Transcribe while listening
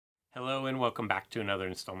Hello and welcome back to another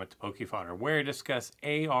installment of PokeFodder, where I discuss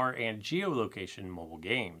AR and geolocation mobile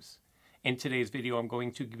games. In today's video, I'm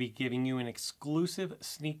going to be giving you an exclusive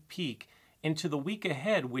sneak peek into the week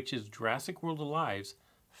ahead, which is Jurassic World Alive's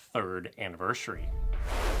 3rd anniversary.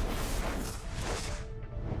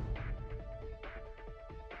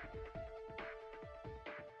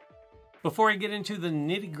 Before I get into the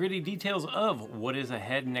nitty-gritty details of what is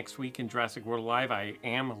ahead next week in Jurassic World Alive, I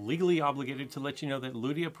am legally obligated to let you know that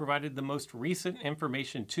Ludia provided the most recent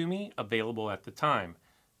information to me available at the time.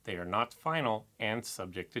 They are not final and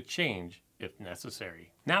subject to change if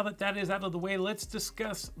necessary. Now that that is out of the way, let's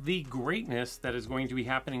discuss the greatness that is going to be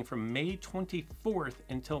happening from May 24th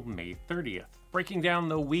until May 30th. Breaking down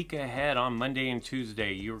the week ahead, on Monday and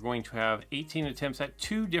Tuesday, you're going to have 18 attempts at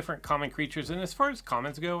 2 different common creatures. And as far as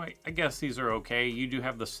commons go, I guess these are okay. You do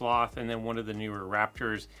have the sloth and then one of the newer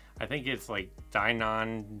raptors. I think it's like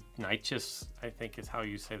Deinonychus, I think is how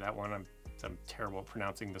you say that one. I'm terrible at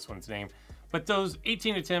pronouncing this one's name. But those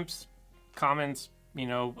 18 attempts, commons, you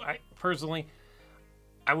know,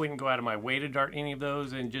 I wouldn't go out of my way to dart any of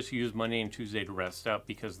those and just use Monday and Tuesday to rest up,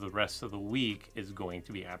 because the rest of the week is going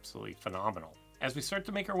to be absolutely phenomenal. As we start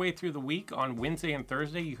to make our way through the week, on Wednesday and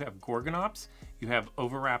Thursday, you have Gorgonops, you have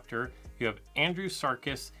Oviraptor, you have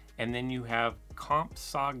Andrewsarchus, and then you have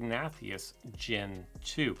Compsognathus Gen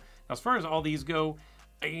 2. Now, as far as all these go,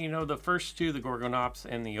 you know, the first two, the Gorgonops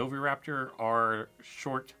and the Oviraptor, are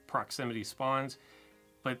short proximity spawns,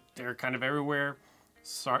 but they're kind of everywhere.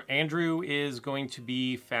 Andrew is going to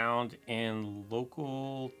be found in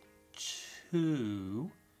local 2.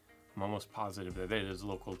 I'm almost positive that it is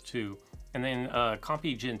local 2. And then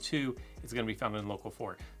Compy Gen 2 is going to be found in local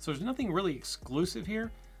 4. So there's nothing really exclusive here,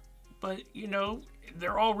 but you know,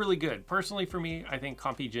 they're all really good. Personally for me, I think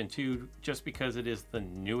Compy Gen 2, just because it is the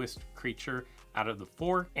newest creature out of the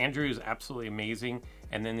 4. Andrew is absolutely amazing.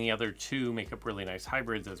 And then the other 2 make up really nice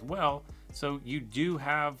hybrids as well. So you do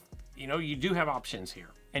have options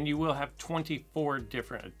here, and you will have 24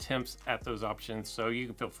 different attempts at those options, so you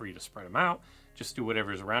can feel free to spread them out. Just do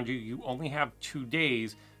whatever's around you. You only have 2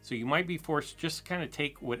 days, so you might be forced just to kind of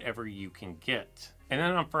take whatever you can get. And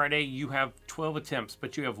then on Friday, you have 12 attempts,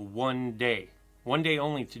 but you have 1 day. 1 day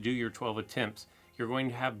only to do your 12 attempts. You're going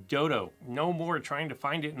to have Dodo. No more trying to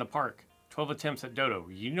find it in the park. 12 attempts at Dodo.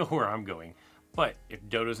 You know where I'm going. But if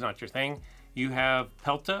Dodo's not your thing, you have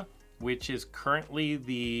Pelta, which is currently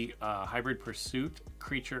the hybrid pursuit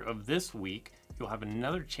creature of this week. You'll have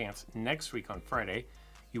another chance next week on Friday.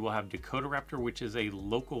 You will have Dakotaraptor, which is a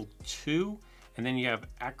local 2. And then you have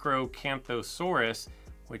Acrocanthosaurus,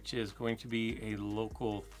 which is going to be a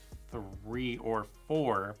local 3 or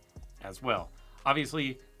 4 as well.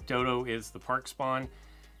 Obviously, Dodo is the park spawn.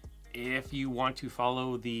 If you want to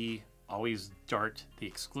follow the always dart the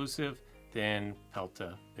exclusive, then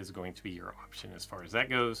Pelta is going to be your option as far as that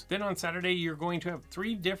goes. Then on Saturday, you're going to have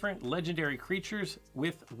 3 different legendary creatures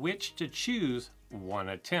with which to choose 1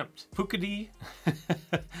 attempt. Pukaidai,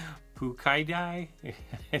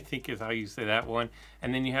 I think is how you say that one.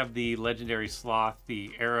 And then you have the legendary sloth,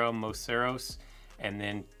 the Aramoceros, and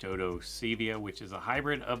then Dodosevia, which is a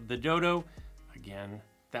hybrid of the Dodo. Again,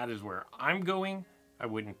 that is where I'm going. I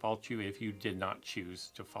wouldn't fault you if you did not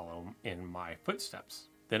choose to follow in my footsteps.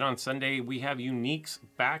 Then on Sunday, we have uniques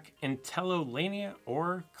back in Telolania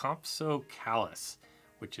or Compsocallis,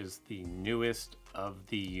 which is the newest of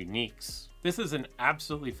the uniques. This is an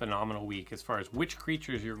absolutely phenomenal week as far as which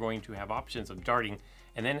creatures you're going to have options of darting.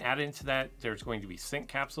 And then add into that, there's going to be sync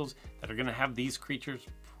capsules that are going to have these creatures,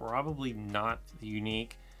 probably not the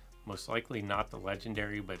unique, most likely not the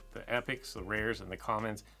legendary, but the epics, the rares, and the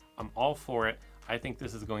commons. I'm all for it. I think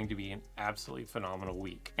this is going to be an absolutely phenomenal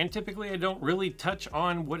week. And typically I don't really touch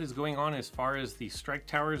on what is going on as far as the strike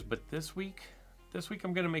towers, but this week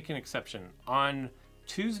I'm going to make an exception. On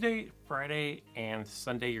Tuesday, Friday, and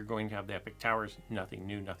Sunday, you're going to have the epic towers. Nothing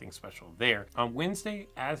new, nothing special there. On Wednesday,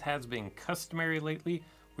 as has been customary lately,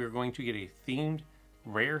 we're going to get a themed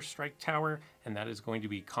rare strike tower, and that is going to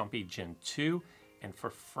be Compy Gen 2. And for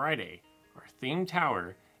Friday, our themed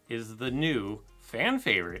tower is the new fan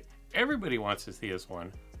favorite. Everybody wants to see this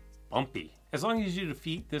one, Bumpy. As long as you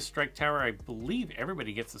defeat this strike tower, I believe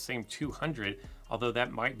everybody gets the same 200, although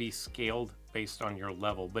that might be scaled based on your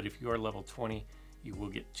level. But if you are level 20, you will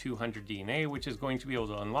get 200 DNA, which is going to be able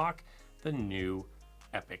to unlock the new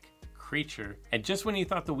epic creature. And just when you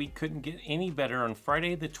thought the week couldn't get any better, on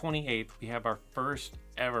Friday the 28th, we have our first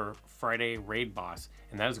ever Friday raid boss,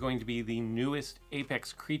 and that is going to be the newest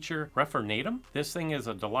apex creature, Refernatum. This thing is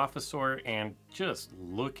a Dilophosaur, and just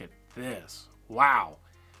look at this. Wow.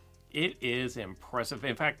 It is impressive.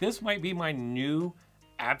 In fact, this might be my new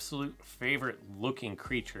absolute favorite looking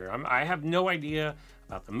creature. I have no idea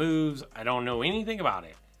about the moves. I don't know anything about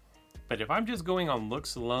it. But if I'm just going on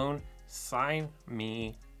looks alone, sign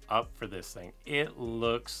me up for this thing. It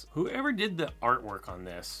looks, whoever did the artwork on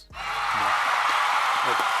this,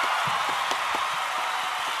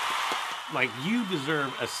 like you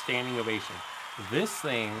deserve a standing ovation. This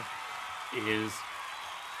thing is,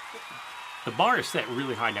 the bar is set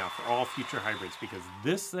really high now for all future hybrids because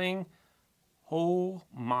this thing, oh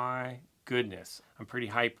my goodness, I'm pretty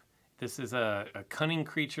hype. This is a cunning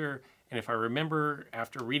creature, and if I remember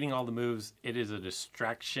after reading all the moves, it is a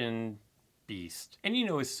distraction beast. And you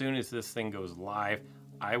know, as soon as this thing goes live,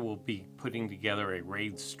 I will be putting together a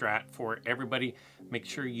raid strat for everybody. Make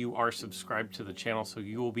sure you are subscribed to the channel so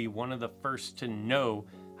you will be one of the first to know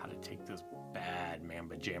how to take this bad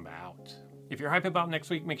mamba jamba out. If you're hype about next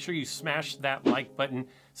week, make sure you smash that like button,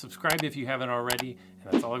 subscribe if you haven't already,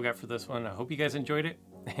 and that's all I've got for this one. I hope you guys enjoyed it,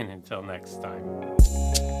 and until next time.